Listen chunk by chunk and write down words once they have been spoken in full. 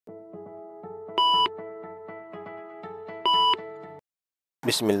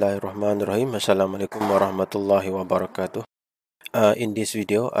Bismillahirrahmanirrahim. Assalamualaikum warahmatullahi wabarakatuh. In this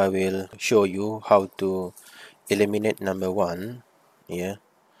video, I will show you how to eliminate number 1. Yeah,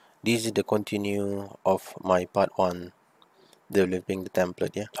 this is the continue of my part 1, developing the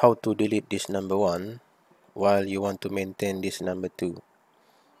template. Yeah, how to delete this number 1 while you want to maintain this number 2.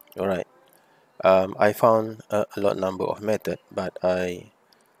 Alright. I found a lot number of method, but I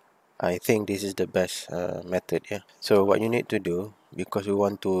think this is the best method. Yeah. So what you need to do, because we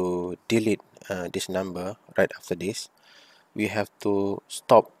want to delete this number right after this, we have to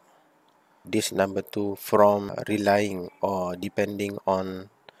stop this number 2 from relying or depending on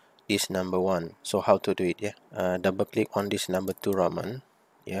this number 1. So how to do it? Yeah. Double click on this number 2 Roman.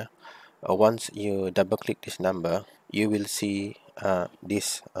 Yeah. Once you double click this number, you will see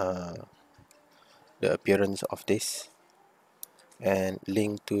this the appearance of this, and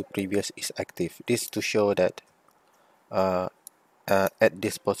link to previous is active. This to show that at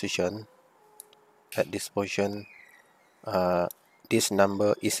this position this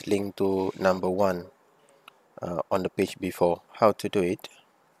number is linked to number 1 on the page before. How to do it?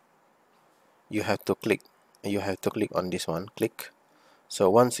 You have to click on this one. Click.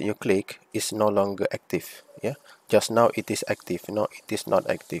 So once you click, it's no longer active. Yeah, just now it is active. No, it is not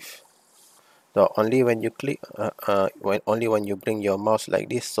active. So only when you click only when you bring your mouse like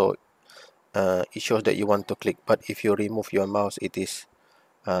this, so it shows that you want to click. But if you remove your mouse, it is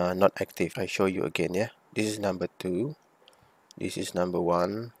not active. I show you again. Yeah, this is number 2, this is number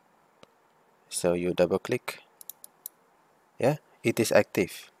 1. So you double click. Yeah, it is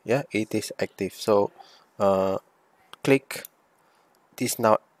active. Yeah, it is active. So click this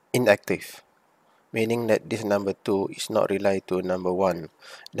now inactive, meaning that this number 2 is not related to number 1.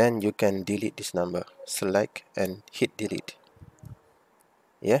 Then you can delete this number. Select and hit delete.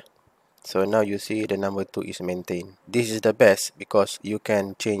 Yeah, so now you see the number 2 is maintained. This is the best because you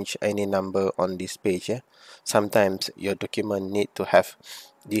can change any number on this page. Yeah, sometimes your document need to have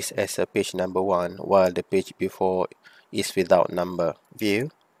this as a page number 1 while the page before is without number. View,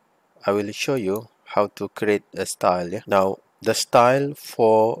 I will show you how to create a style. Yeah? Now the style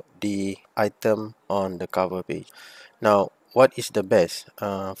for the item on the cover page. Now what is the best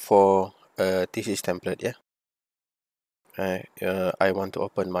for a thesis template? Yeah, I want to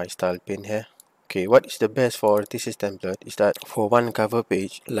open my style pane here. Okay, what is the best for thesis template is that for one cover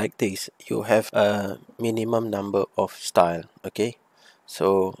page like this, you have a minimum number of style. Okay,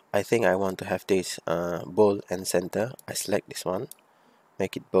 so I think I want to have this bold and center. I select this one,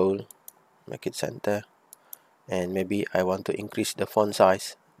 make it bold, make it center, and maybe I want to increase the font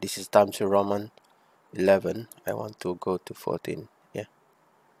size. This is Times New Roman 11. I want to go to 14. Yeah.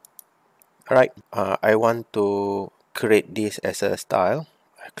 Alright, I want to create this as a style.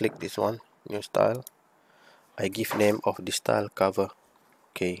 I click this one, new style. I give name of the style cover.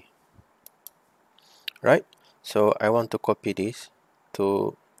 Okay. Right. So I want to copy this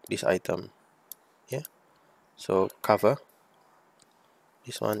to this item. Yeah. So cover.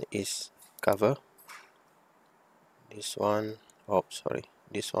 This one is cover. This one, oh sorry,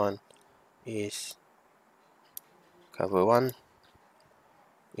 this one is cover 1.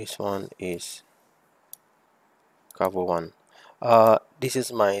 This one is cover 1. This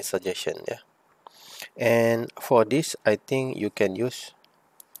is my suggestion. Yeah. And for this, I think you can use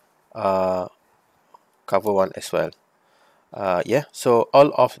cover 1 as well. Yeah, so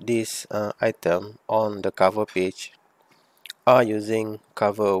all of these item on the cover page are using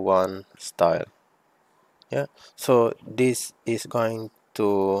cover 1 style. Yeah, so this is going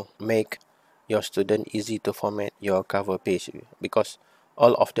to make your student easy to format your cover page because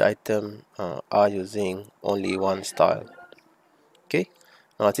all of the item are using only one style. Okay,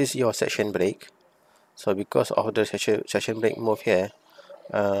 now this is your section break. So because of the section break move here,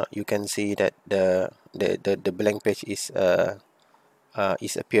 you can see that the blank page is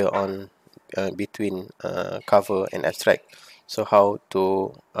appear on between cover and abstract. So how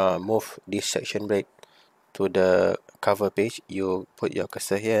to move this section break to the cover page? You put your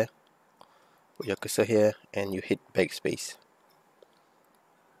cursor here, and you hit backspace.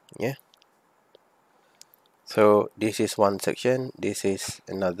 Yeah, so this is one section, this is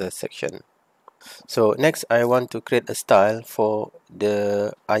another section. So next I want to create a style for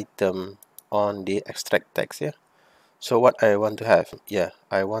the item on the extract text. Yeah, so what I want to have, yeah,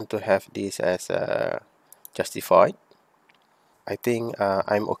 I want to have this as justified. I think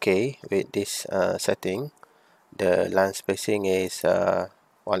I'm okay with this setting. The line spacing is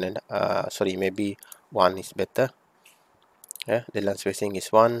maybe 1 is better. Yeah, the line spacing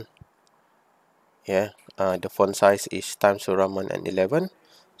is 1. Yeah, the font size is Times New Roman and 11.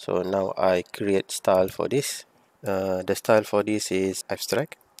 So now I create style for this. The style for this is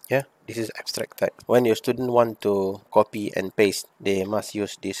abstract. Yeah, this is abstract tag. When your student want to copy and paste, they must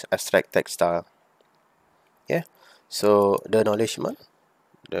use this abstract tag style. Yeah, so the acknowledgement,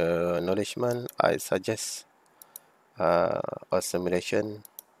 I suggest a simulation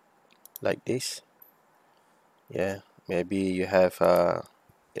like this. Yeah, maybe you have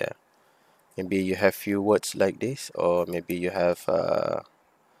yeah, maybe you have few words like this, or maybe you have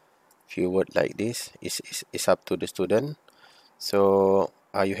few words like this. It's up to the student. So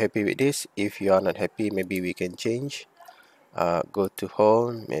are you happy with this? If you are not happy, maybe we can change. Go to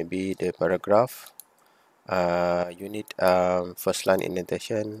home, maybe the paragraph. You need first line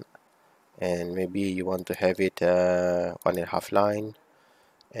indentation, and maybe you want to have it 1.5 line,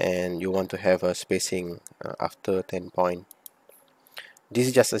 and you want to have a spacing after 10 point. This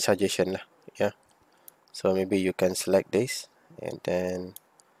is just a suggestion lah. Yeah, so maybe you can select this, and then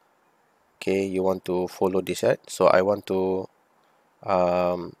okay, you want to follow this set. So I want to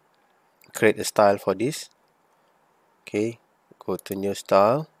create a style for this. Okay, go to new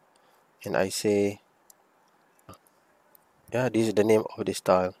style, and I say yeah, this is the name of the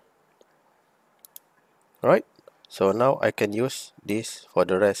style. Right, so now I can use this for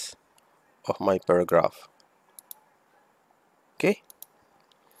the rest of my paragraph. Okay,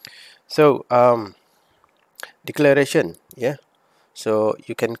 so declaration. Yeah, so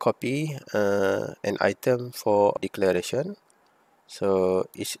you can copy an item for declaration. So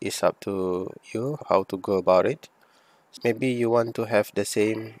it's up to you how to go about it. Maybe you want to have the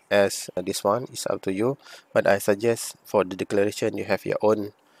same as this one, it's up to you, but I suggest for the declaration you have your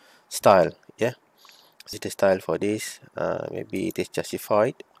own style. Yeah, this is the style for this. Maybe it is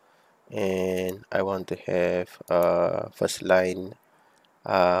justified, and I want to have first line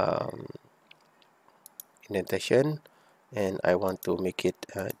indentation, and I want to make it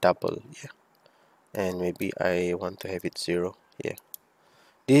double. Yeah, and maybe I want to have it 0. Yeah,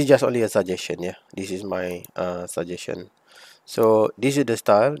 this is just only a suggestion. Yeah, this is my suggestion. So this is the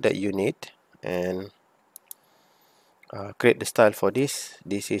style that you need, and create the style for this.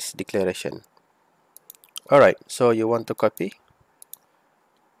 This is declaration. Alright, so you want to copy.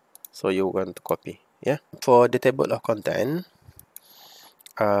 Yeah, for the table of content,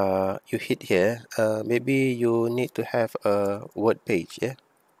 you hit here. Maybe you need to have a word page. Yeah,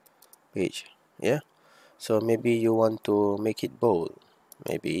 page. Yeah, so maybe you want to make it bold.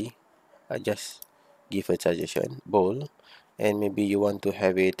 Maybe I just give a suggestion, bold, and maybe you want to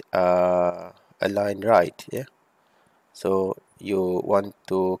have it aligned right. Yeah, so you want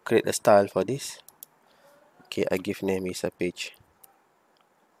to create a style for this. Okay, I give name is a page.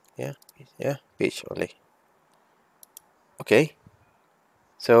 Yeah, page only. Okay,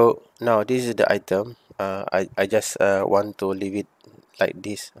 so now this is the item. I just want to leave it like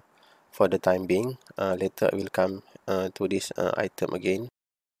this for the time being. Later I will come to this item again.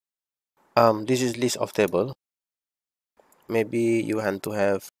 This is list of table. Maybe you want to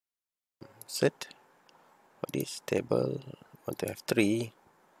have set for this table. Want to have 3.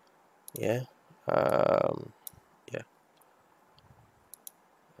 Yeah, yeah,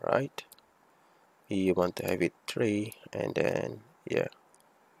 right. You want to have it 3, and then yeah.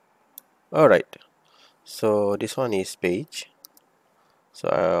 All right. So this one is page. So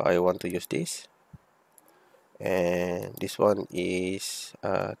I want to use this, and this one is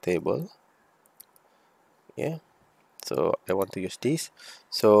table. Yeah, so I want to use this.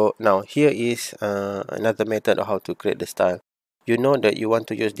 So now here is another method of how to create the style. You know that you want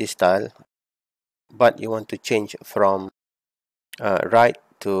to use this style, but you want to change from right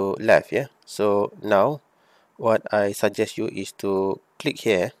to left. Yeah, so now what I suggest you is to click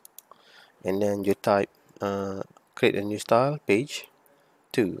here, and then you type create a new style, page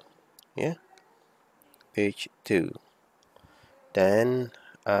 2. Yeah, page 2. Then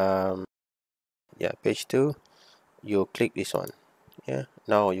yeah, page 2, you click this one. Yeah,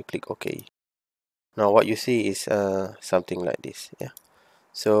 now you click OK. Now what you see is something like this. Yeah,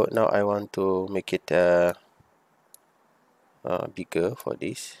 so now I want to make it bigger for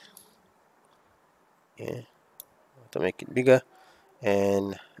this. Yeah, to make it bigger,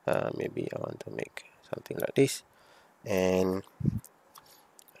 and maybe I want to make something like this, and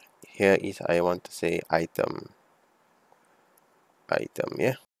here is I want to say item.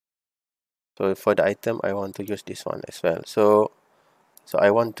 Yeah, so for the item I want to use this one as well. So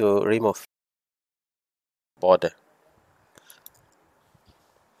I want to remove border.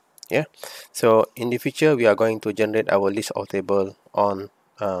 Yeah, so in the future we are going to generate our list of table on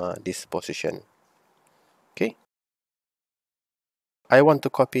this position. Okay, I want to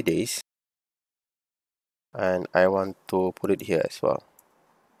copy this, and I want to put it here as well.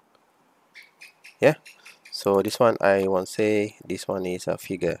 Yeah, So this one I won't say this one is a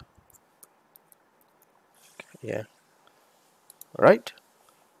figure. Yeah. Right.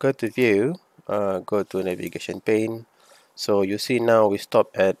 Go to view. Go to navigation pane. So you see now we stop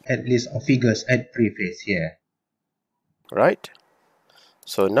at list of figures at preface here. Right.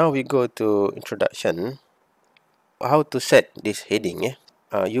 So now we go to introduction. How to set this heading?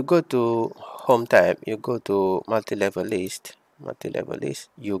 Yeah. You go to home tab. You go to multi-level list.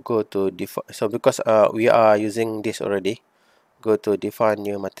 You go to define. So because we are using this already, go to define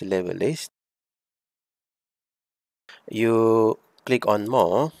new multi-level list. You click on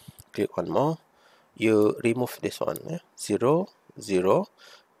more. You remove this one. Yeah? 0, 0,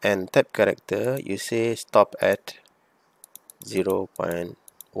 and type character. You say stop at 0.1.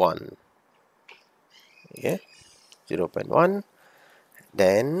 Yeah, 0.1.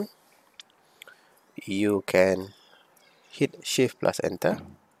 Then you can hit shift plus enter.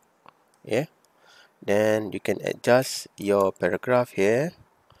 Yeah, then you can adjust your paragraph here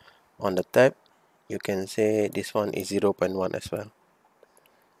on the tab. You can say this one is 0.1 as well.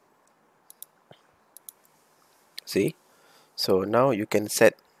 See, so now you can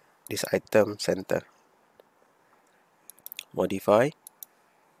set this item center. Modify.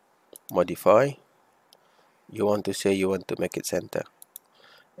 You want to say you want to make it center,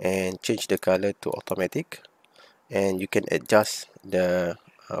 and change the color to automatic, and you can adjust the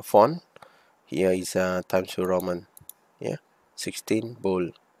font. Here is Times New Roman. Yeah, 16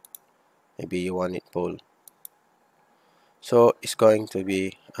 bold. Maybe you want it bold. So it's going to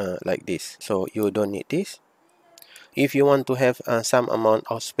be like this. So you don't need this. If you want to have some amount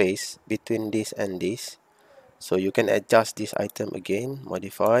of space between this and this, so you can adjust this item again.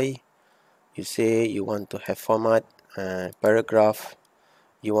 Modify. You say you want to have format, paragraph.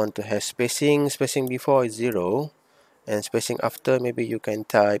 You want to have spacing. Spacing before is 0, and spacing after maybe you can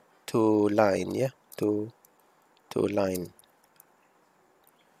type 2 line. Yeah, two line.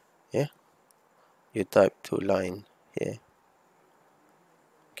 Yeah, you type 2 line here.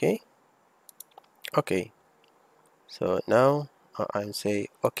 Okay. So now I'm say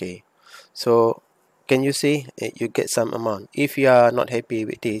okay. So can you see you get some amount? If you are not happy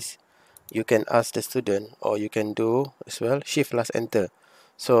with this, you can ask the student, or you can do as well shift plus enter.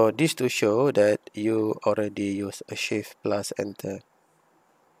 So this to show that you already use a shift plus enter.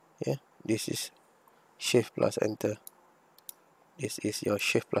 Yeah, this is shift plus enter. This is your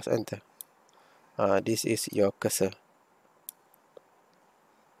shift plus enter. This is your cursor.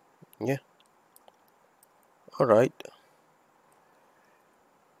 Yeah. All right.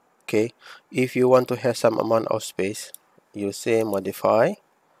 Okay. If you want to have some amount of space, you say modify,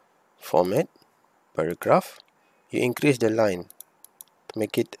 format, paragraph. You increase the line to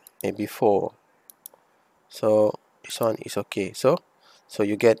make it maybe 4. So this one is okay. So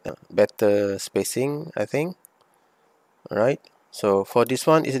you get better spacing, I think. Alright. So for this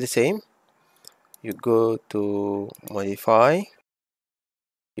one is the same. You go to modify.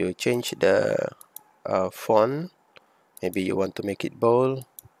 You change the font. Maybe you want to make it bold.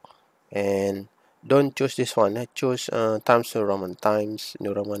 And don't choose this one. Choose Times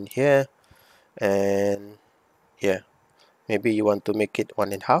New Roman here. And yeah, maybe you want to make it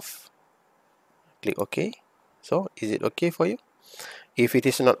 1.5. Click OK. So is it okay for you? If it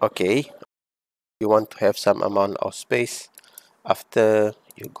is not okay, you want to have some amount of space. After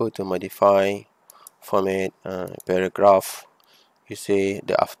you go to modify, format, paragraph, you say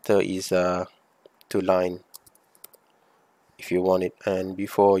the after is 2 line if you want it, and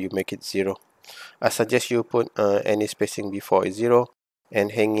before you make it 0. I suggest you put any spacing before is 0,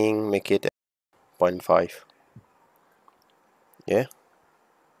 and hanging make it 0.5. Yeah,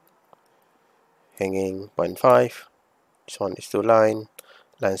 hanging 0.5. This one is 2 line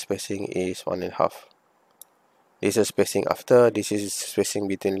spacing is 1.5. This is spacing after, this is spacing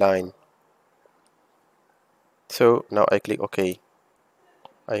between line. So now I click OK.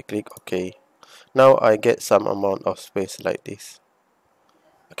 Now I get some amount of space like this.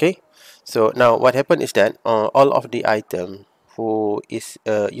 Okay, so now what happened is that all of the item who is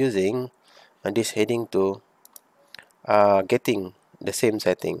using this heading to getting the same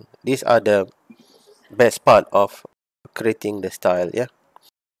setting. These are the best part of creating the style. Yeah,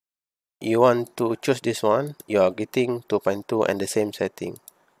 you want to choose this one, you are getting 2.2 and the same setting.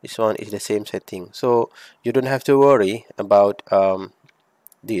 This one is the same setting, so you don't have to worry about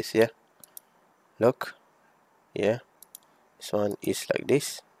this. Yeah, look, yeah, this one is like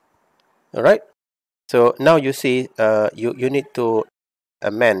this. All right, so now you see you need to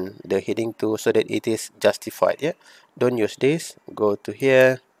amend the heading to so that it is justified. Yeah, don't use this. Go to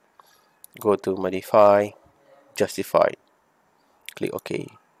here, go to modify, justify, click OK.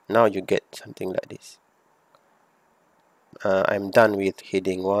 Now you get something like this. I'm done with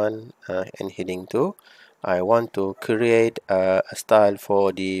heading 1 and heading 2. I want to create a style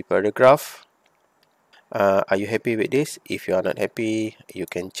for the paragraph. Are you happy with this? If you are not happy, you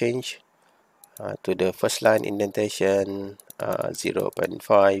can change to the first line indentation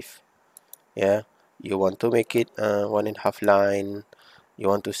 0.5. Yeah, you want to make it 1.5 line. You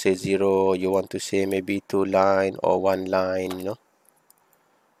want to say 0. You want to say maybe 2 line or 1 line.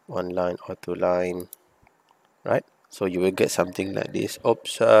 1 line or 2 line, right? So you will get something like this.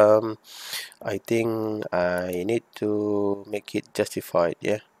 Oops, I think I need to make it justified.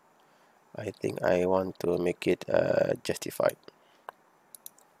 Yeah, I think I want to make it justified.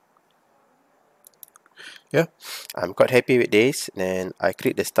 Yeah, I'm quite happy with this. And I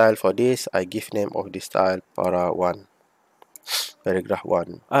create the style for this. I give name of the style para1, paragraph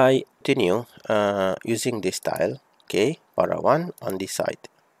 1. I continue using this style, okay, para1 on this side,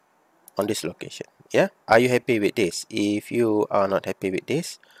 on this location. Yeah, are you happy with this? If you are not happy with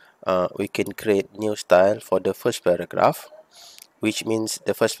this, we can create new style for the first paragraph, which means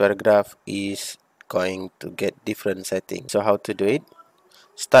the first paragraph is going to get different settings. So how to do it?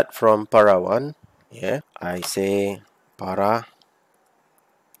 Start from para1. Yeah, I say para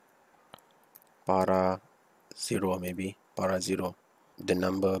 0, maybe para 0, the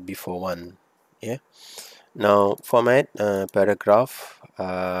number before 1. Yeah, now format paragraph,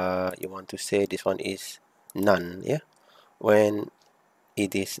 you want to say this one is none. Yeah, when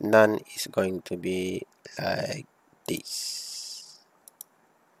it is none, is going to be like this.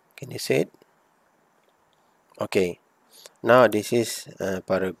 Can you see it? Okay, now this is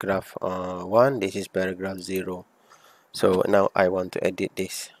paragraph 1, this is paragraph 0. So now I want to edit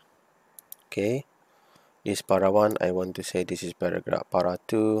this. Okay, this para 1, I want to say this is paragraph para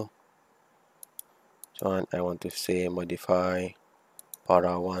 2. So I want to say modify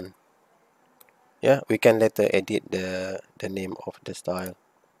para 1. Yeah, we can later edit the name of the style.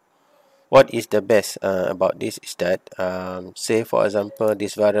 What is the best about this is that, say for example,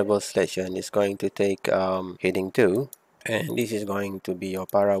 this variable selection is going to take heading 2, and this is going to be your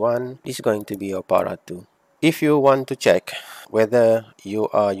para 1, this is going to be your para 2. If you want to check whether you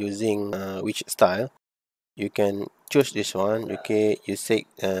are using which style, you can choose this one. Okay, you say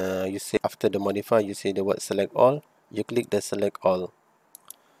after the modify, you say the word select all, you click the select all.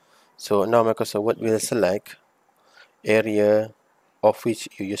 So now Microsoft Word will select area of which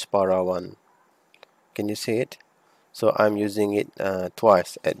you use para 1. Can you see it? So I'm using it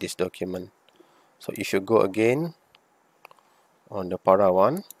twice at this document. So if you go again on the para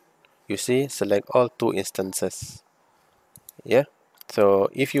 1, you see select all 2 instances. Yeah, so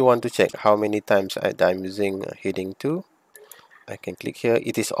if you want to check how many times I'm using heading 2, I can click here.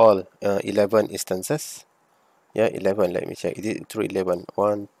 It is all 11 instances. Yeah, 11. Let me check. It is through 11.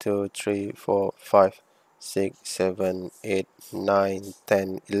 1, 2, 3, 4, 5, 6, 7, 8, 9,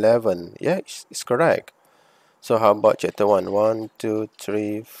 10, 11. Yeah, it's correct. So how about chapter 1? 1, 2,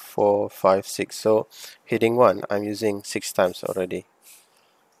 3, 4, 5, 6. So heading 1, I'm using 6 times already.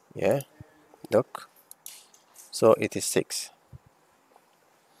 Yeah, look. So it is 6.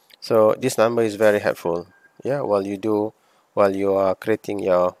 So this number is very helpful. Yeah, while you are creating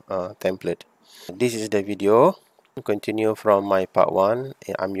your template. This is the video. Continue from my part 1.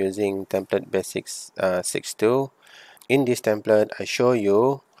 I'm using template basics 6.2. In this template, I show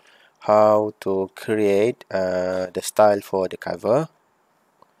you how to create the style for the cover.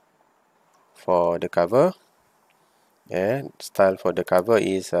 Yeah, style for the cover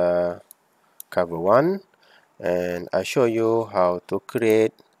is cover 1, and I show you how to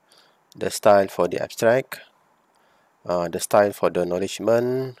create the style for the abstract, the style for the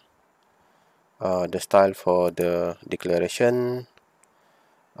acknowledgement, the style for the declaration,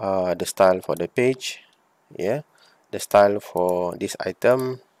 the style for the page, yeah, the style for this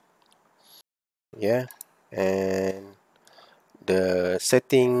item, yeah, and the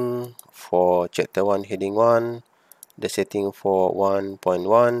setting for chapter 1 heading 1, the setting for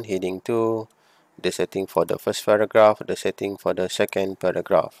 1.1 heading 2, the setting for the first paragraph, the setting for the second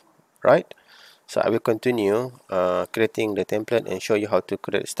paragraph, right? So I will continue creating the template and show you how to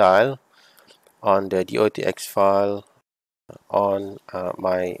create style on the .docx file on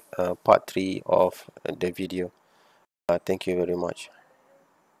my part 3 of the video. Thank you very much.